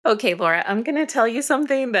Okay, Laura, I'm going to tell you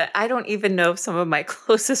something that I don't even know if some of my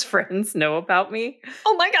closest friends know about me.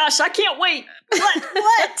 Oh my gosh, I can't wait.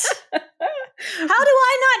 What? How do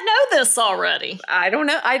I not know this already? I don't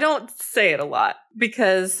know. I don't say it a lot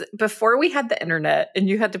because before we had the internet and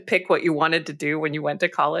you had to pick what you wanted to do when you went to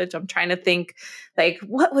college, I'm trying to think like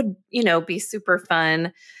what would, be super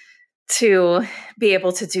fun to be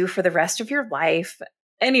able to do for the rest of your life.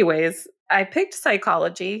 Anyways, I picked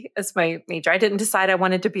psychology as my major. I didn't decide I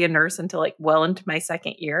wanted to be a nurse until like well into my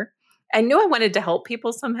second year. I knew I wanted to help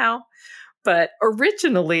people somehow, but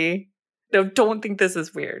originally, no, don't think this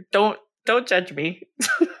is weird. Don't judge me.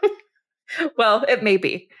 Well, it may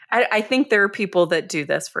be. I think there are people that do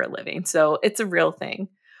this for a living, so it's a real thing.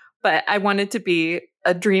 But I wanted to be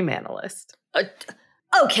a dream analyst.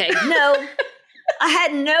 Okay, no. I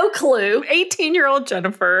had no clue. 18-year-old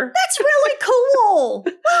Jennifer. That's really cool.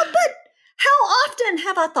 Well, but how often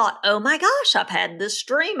have I thought, oh my gosh, I've had this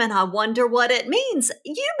dream and I wonder what it means?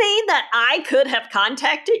 You mean that I could have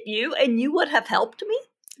contacted you and you would have helped me?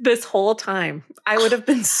 This whole time, I would have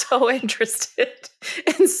been so interested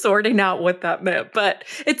in sorting out what that meant. But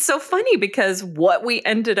it's so funny because what we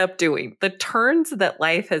ended up doing, the turns that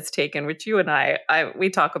life has taken, which you and we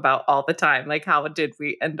talk about all the time, like how did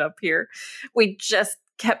we end up here? We just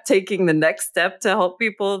kept taking the next step to help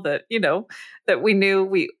people that, that we knew.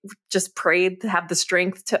 We just prayed to have the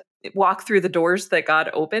strength to walk through the doors that God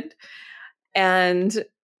opened. And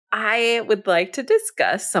I would like to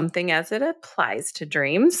discuss something as it applies to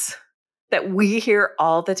dreams that we hear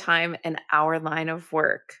all the time in our line of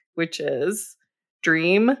work, which is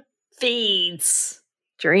dream feeds.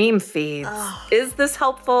 Dream feeds. Oh. Is this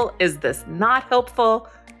helpful? Is this not helpful?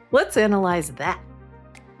 Let's analyze that.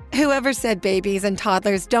 Whoever said babies and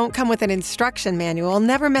toddlers don't come with an instruction manual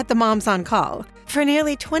never met the moms on call. For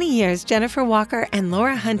nearly 20 years, Jennifer Walker and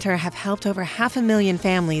Laura Hunter have helped over 500,000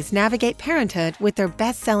 families navigate parenthood with their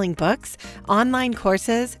best-selling books, online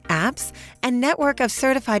courses, apps, and network of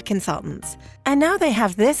certified consultants. And now they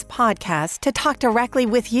have this podcast to talk directly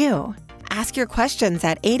with you. Ask your questions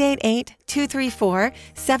at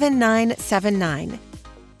 888-234-7979.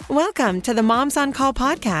 Welcome to the Moms on Call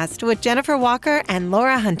podcast with Jennifer Walker and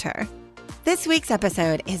Laura Hunter. This week's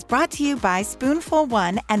episode is brought to you by Spoonful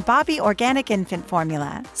One and Bobbie Organic Infant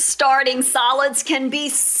Formula. Starting solids can be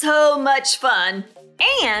so much fun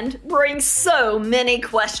and bring so many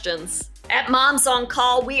questions. At Moms on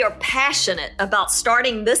Call, we are passionate about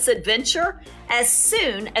starting this adventure as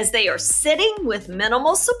soon as they are sitting with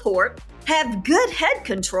minimal support, have good head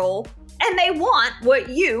control, and they want what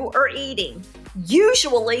you are eating.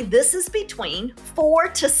 Usually, this is between 4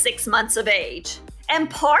 to 6 months of age. And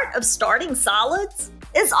part of starting solids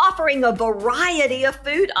is offering a variety of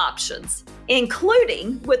food options,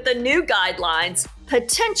 including with the new guidelines,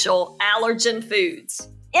 potential allergen foods.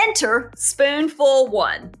 Enter Spoonful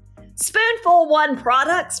One. Spoonful One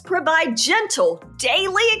products provide gentle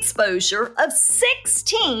daily exposure of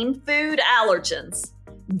 16 food allergens.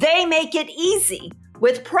 They make it easy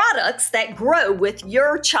with products that grow with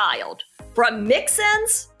your child. From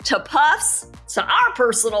mix-ins to puffs to our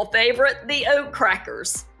personal favorite, the oat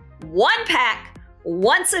crackers. 1 pack,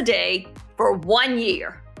 once a day for 1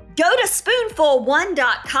 year. Go to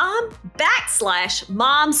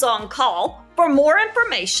spoonful1.com/momsoncall for more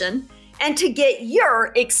information and to get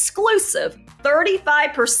your exclusive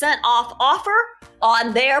 35% off offer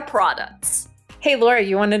on their products. Hey, Laura,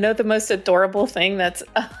 you want to know the most adorable thing that's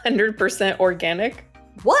 100% organic?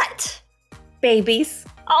 What? Babies.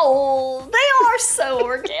 Oh, they are so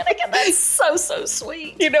organic, and that's so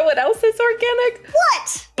sweet. You know what else is organic?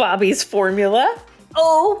 What? Bobbie's formula.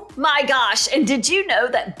 Oh my gosh, and did you know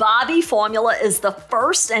that Bobbie formula is the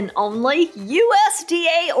first and only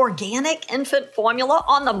USDA organic infant formula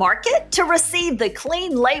on the market to receive the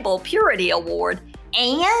Clean Label Purity Award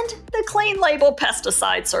and the Clean Label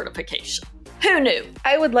Pesticide Certification? Who knew?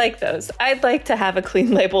 I would like those. I'd like to have a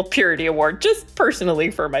Clean Label Purity Award, just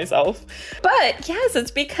personally for myself. But yes,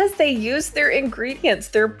 it's because they use their ingredients.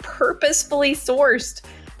 They're purposefully sourced.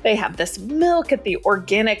 They have this milk at the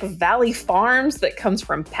Organic Valley Farms that comes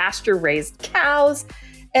from pasture-raised cows.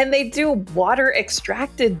 And they do water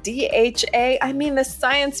extracted DHA. I mean, the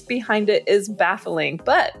science behind it is baffling.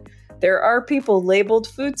 But there are people labeled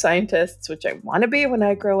food scientists, which I want to be when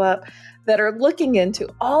I grow up, that are looking into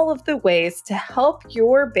all of the ways to help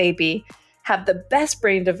your baby have the best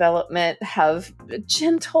brain development, have a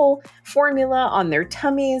gentle formula on their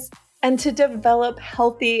tummies, and to develop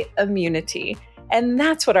healthy immunity. And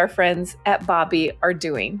that's what our friends at Bobbie are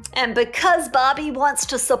doing. And because Bobbie wants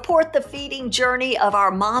to support the feeding journey of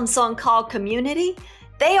our Moms on Call community,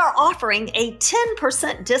 they are offering a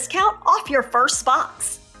 10% discount off your first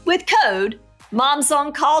box. with code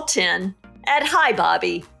MomsOnCall10 at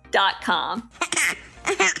HiBobby.com.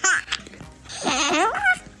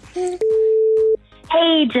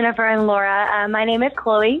 Hey, Jennifer and Laura. My name is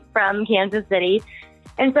Chloe from Kansas City.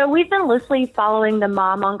 And so we've been loosely following the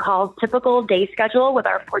Mom on Call's typical day schedule with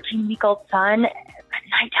our 14-week-old son.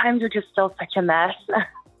 Night times are just still such a mess.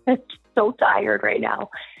 I'm so tired right now.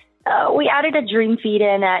 We added a dream feed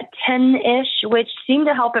in at 10-ish, which seemed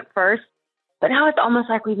to help at first. But now it's almost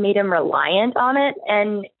like we've made him reliant on it,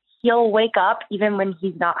 and he'll wake up even when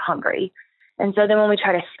he's not hungry. And so then when we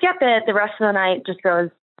try to skip it, the rest of the night just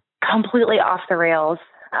goes completely off the rails.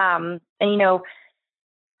 He's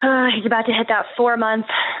about to hit that 4-month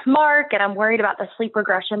mark, and I'm worried about the sleep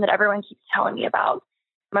regression that everyone keeps telling me about.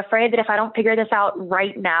 I'm afraid that if I don't figure this out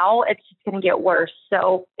right now, it's just going to get worse.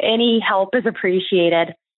 So any help is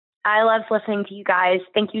appreciated. I love listening to you guys.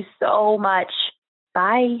 Thank you so much.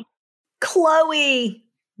 Bye. Chloe,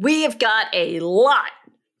 we have got a lot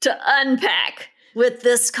to unpack with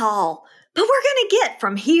this call. But we're going to get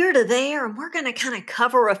from here to there, and we're going to kind of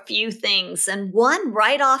cover a few things. And one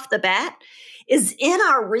right off the bat is in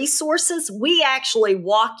our resources, we actually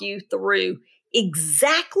walk you through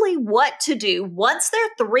exactly what to do once they're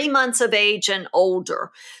 3 months of age and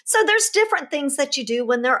older. So there's different things that you do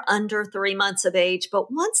when they're under 3 months of age,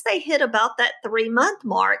 but once they hit about that 3-month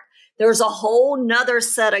mark, there's a whole nother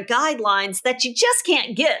set of guidelines that you just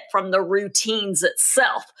can't get from the routines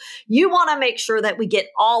itself. You want to make sure that we get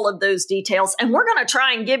all of those details, and we're going to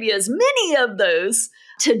try and give you as many of those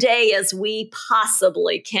today as we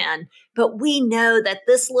possibly can. But we know that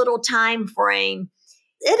this little time frame,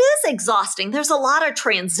 it is exhausting. There's a lot of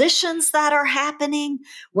transitions that are happening.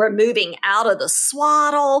 We're moving out of the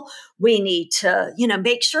swaddle. We need to,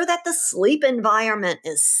 make sure that the sleep environment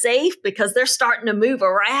is safe because they're starting to move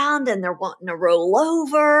around and they're wanting to roll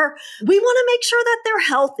over. We want to make sure that they're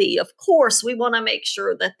healthy. Of course, we want to make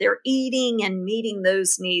sure that they're eating and meeting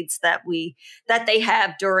those needs that they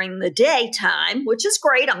have during the daytime, which is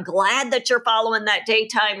great. I'm glad that you're following that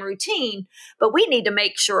daytime routine, but we need to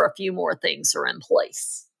make sure a few more things are in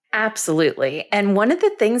place. Absolutely. And one of the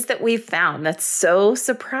things that we've found that's so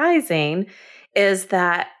surprising is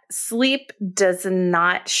that sleep does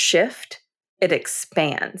not shift, it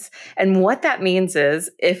expands. And what that means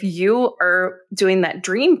is if you are doing that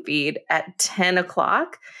dream feed at 10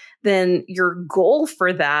 o'clock, then your goal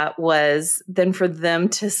for that was then for them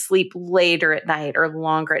to sleep later at night or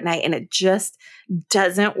longer at night. And it just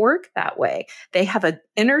doesn't work that way. They have an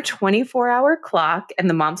inner 24-hour clock, and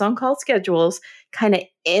the Moms on Call schedules kind of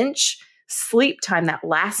inch sleep time, that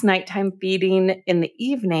last nighttime feeding in the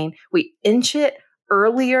evening. We inch it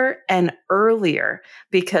earlier and earlier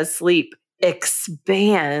because sleep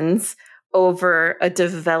expands over a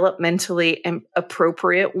developmentally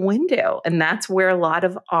appropriate window. And that's where a lot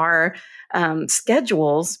of our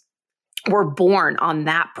schedules were born, on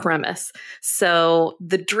that premise. So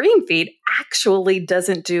the dream feed actually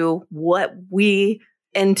doesn't do what we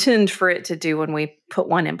intend for it to do when we put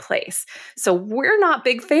one in place. So we're not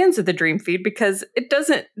big fans of the dream feed because it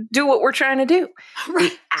doesn't do what we're trying to do.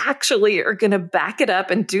 Right. We actually are going to back it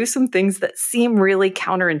up and do some things that seem really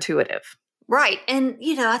counterintuitive. Right. And,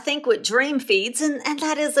 I think with dream feeds, and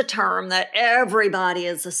that is a term that everybody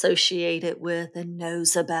is associated with and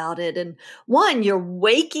knows about it. And one, you're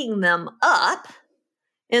waking them up.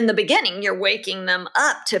 In the beginning, you're waking them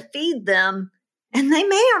up to feed them, and they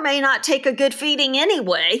may or may not take a good feeding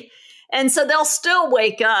anyway. And so they'll still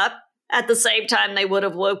wake up at the same time they would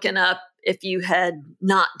have woken up if you had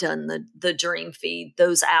not done the dream feed.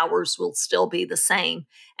 Those hours will still be the same.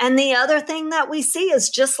 And the other thing that we see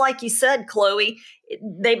is, just like you said, Chloe,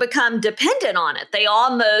 they become dependent on it. They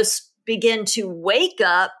almost begin to wake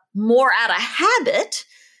up more out of habit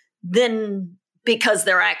than because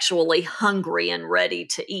they're actually hungry and ready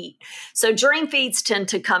to eat. So dream feeds tend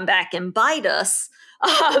to come back and bite us,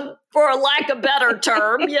 for a lack of better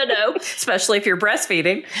term, Especially if you're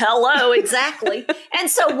breastfeeding. Hello, exactly. And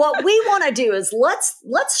so what we want to do is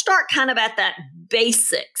let's start kind of at that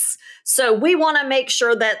basics. So we want to make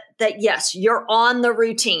sure that yes, you're on the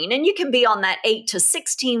routine, and you can be on that 8 to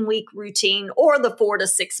 16 week routine or the 4 to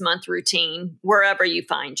 6 month routine, wherever you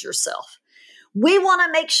find yourself. We want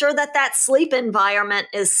to make sure that sleep environment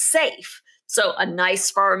is safe. So a nice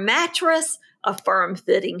firm mattress, a firm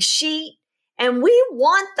fitting sheet, and we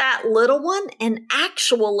want that little one in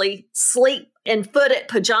actually sleep in footed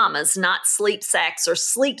pajamas, not sleep sacks or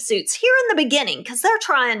sleep suits here in the beginning, because they're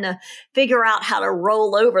trying to figure out how to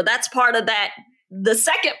roll over. That's part of that. The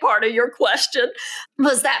second part of your question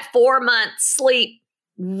was that 4-month sleep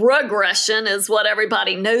regression is what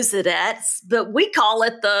everybody knows it as, but we call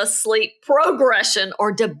it the sleep progression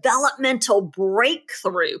or developmental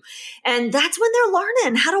breakthrough. And that's when they're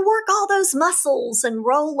learning how to work all those muscles and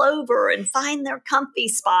roll over and find their comfy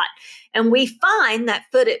spot. And we find that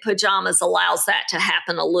Footed Pajamas allows that to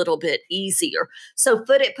happen a little bit easier. So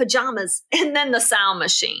Footed Pajamas and then the sound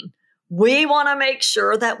machine. We want to make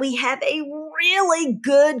sure that we have a really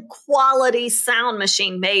good quality sound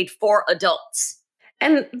machine made for adults.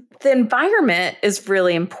 And the environment is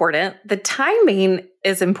really important. The timing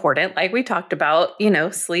is important. Like we talked about,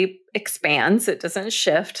 sleep expands, it doesn't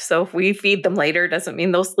shift. So if we feed them later, it doesn't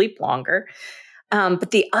mean they'll sleep longer. But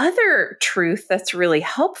the other truth that's really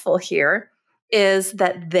helpful here is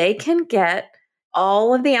that they can get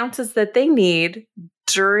all of the ounces that they need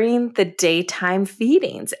during the daytime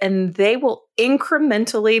feedings, and they will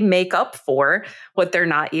incrementally make up for what they're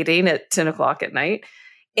not eating at 10 o'clock at night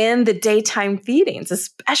in the daytime feedings,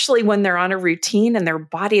 especially when they're on a routine and their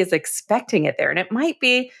body is expecting it there. And it might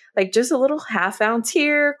be like just a little half ounce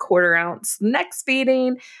here, quarter ounce next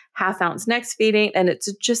feeding, half ounce next feeding. And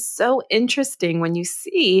it's just so interesting when you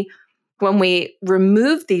see when we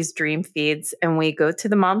remove these dream feeds and we go to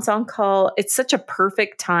the Moms on Call, it's such a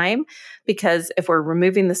perfect time because if we're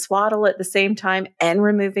removing the swaddle at the same time and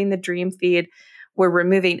removing the dream feed, we're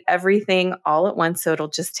removing everything all at once. So it'll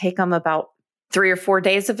just take them about 3 or 4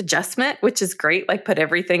 days of adjustment, which is great. Like put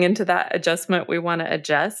everything into that adjustment we want to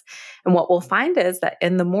adjust. And what we'll find is that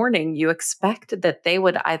in the morning, you expect that they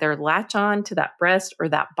would either latch on to that breast or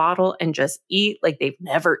that bottle and just eat like they've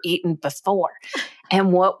never eaten before.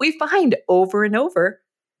 And what we find over and over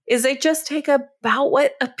is they just take about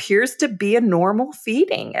what appears to be a normal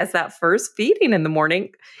feeding as that first feeding in the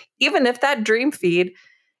morning, even if that dream feed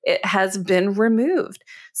it has been removed.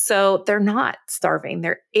 So they're not starving.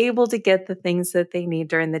 They're able to get the things that they need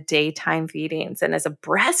during the daytime feedings. And as a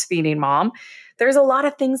breastfeeding mom, there's a lot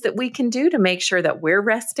of things that we can do to make sure that we're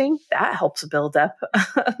resting. That helps build up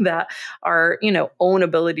that our, own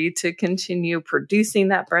ability to continue producing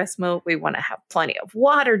that breast milk. We want to have plenty of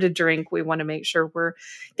water to drink. We want to make sure we're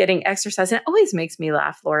getting exercise. And it always makes me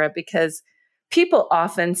laugh, Laura, because people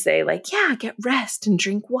often say like, yeah, get rest and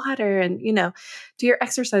drink water and, do your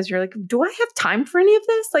exercise. You're like, do I have time for any of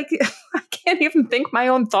this? Like, I can't even think my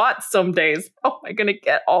own thoughts some days. How am I going to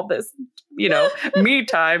get all this, me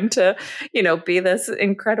time to, be this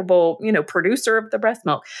incredible, producer of the breast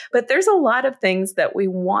milk? But there's a lot of things that we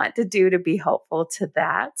want to do to be helpful to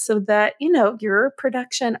that so that, your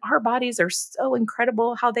production, our bodies are so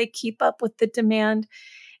incredible how they keep up with the demand.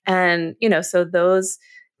 And, so those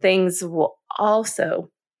things will also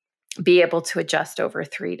be able to adjust over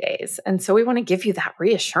 3 days. And so we want to give you that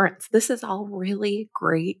reassurance. This is all really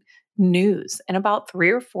great news. In about 3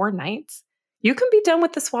 or 4 nights, you can be done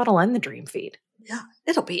with the swaddle and the dream feed. Yeah,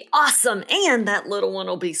 it'll be awesome. And that little one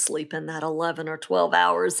will be sleeping that 11 or 12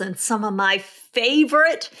 hours. And some of my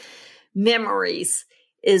favorite memories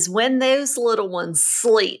is when those little ones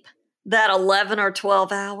sleep that 11 or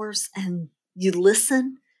 12 hours and you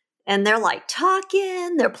listen. And they're like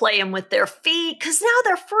talking, they're playing with their feet because now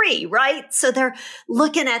they're free, right? So they're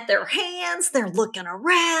looking at their hands, they're looking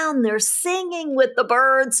around, they're singing with the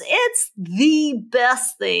birds. It's the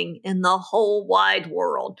best thing in the whole wide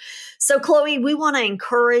world. So Chloe, we want to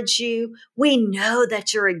encourage you. We know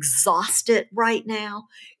that you're exhausted right now.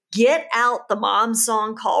 Get out the Moms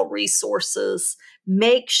on Call resources.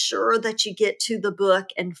 Make sure that you get to the book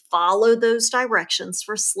and follow those directions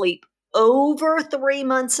for sleep over 3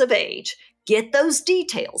 months of age. Get those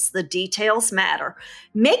details. The details matter.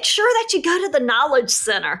 Make sure that you go to the Knowledge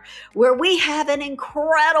Center where we have an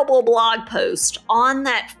incredible blog post on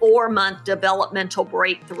that 4-month developmental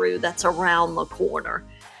breakthrough that's around the corner.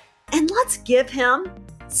 And let's give him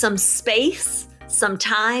some space, some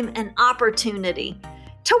time, and opportunity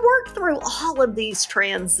to work through all of these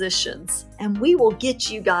transitions. And we will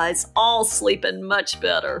get you guys all sleeping much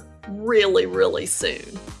better really, really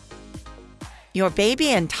soon. Your baby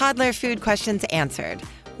and toddler food questions answered.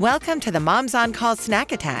 Welcome to the Moms on Call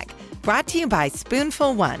Snack Attack, brought to you by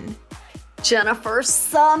Spoonful One. Jennifer,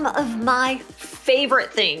 some of my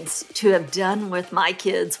favorite things to have done with my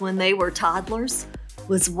kids when they were toddlers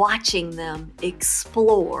was watching them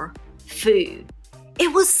explore food.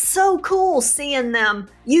 It was so cool seeing them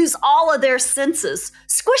use all of their senses,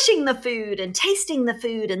 squishing the food and tasting the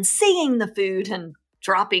food and seeing the food and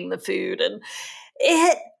dropping the food. And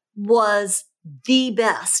it was the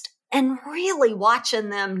best. And really watching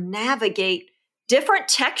them navigate different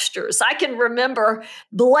textures. I can remember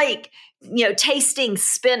Blake, tasting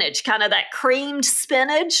spinach, kind of that creamed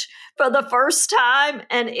spinach for the first time,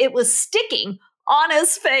 and it was sticking on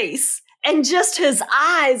his face. And just his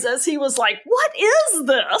eyes as he was like, what is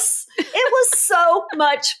this? It was so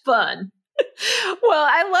much fun. Well,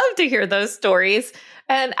 I love to hear those stories.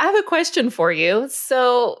 And I have a question for you.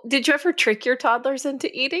 So, did you ever trick your toddlers into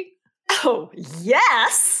eating? Oh,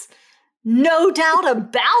 yes. No doubt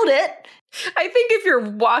about it. I think if you're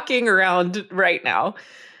walking around right now,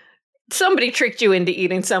 somebody tricked you into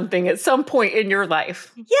eating something at some point in your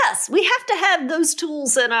life. Yes, we have to have those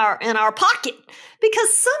tools in our pocket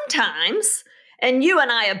because sometimes, and you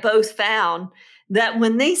and I have both found that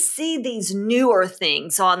when they see these newer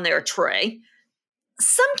things on their tray,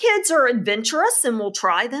 some kids are adventurous and will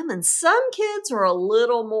try them, and some kids are a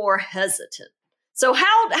little more hesitant. So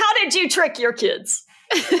how did you trick your kids?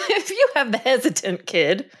 If you have the hesitant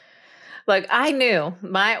kid, like I knew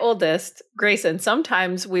my oldest, Grayson,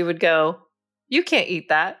 sometimes we would go, you can't eat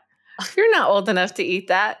that. You're not old enough to eat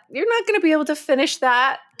that. You're not going to be able to finish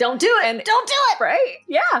that. Don't do it. And, don't do it. Right?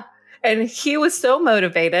 Yeah. And he was so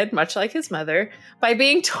motivated, much like his mother, by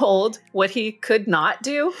being told what he could not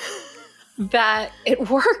do, that it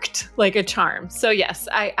worked like a charm. So yes,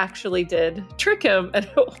 I actually did trick him, and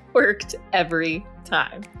it worked every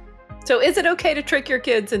time. So is it okay to trick your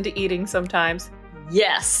kids into eating sometimes?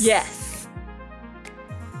 Yes. Yes.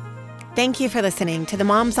 Thank you for listening to the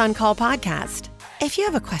Moms on Call podcast. If you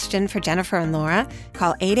have a question for Jennifer and Laura,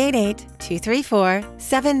 call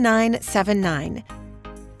 888-234-7979.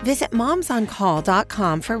 Visit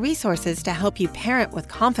momsoncall.com for resources to help you parent with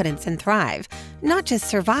confidence and thrive, not just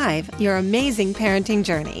survive your amazing parenting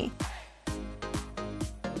journey.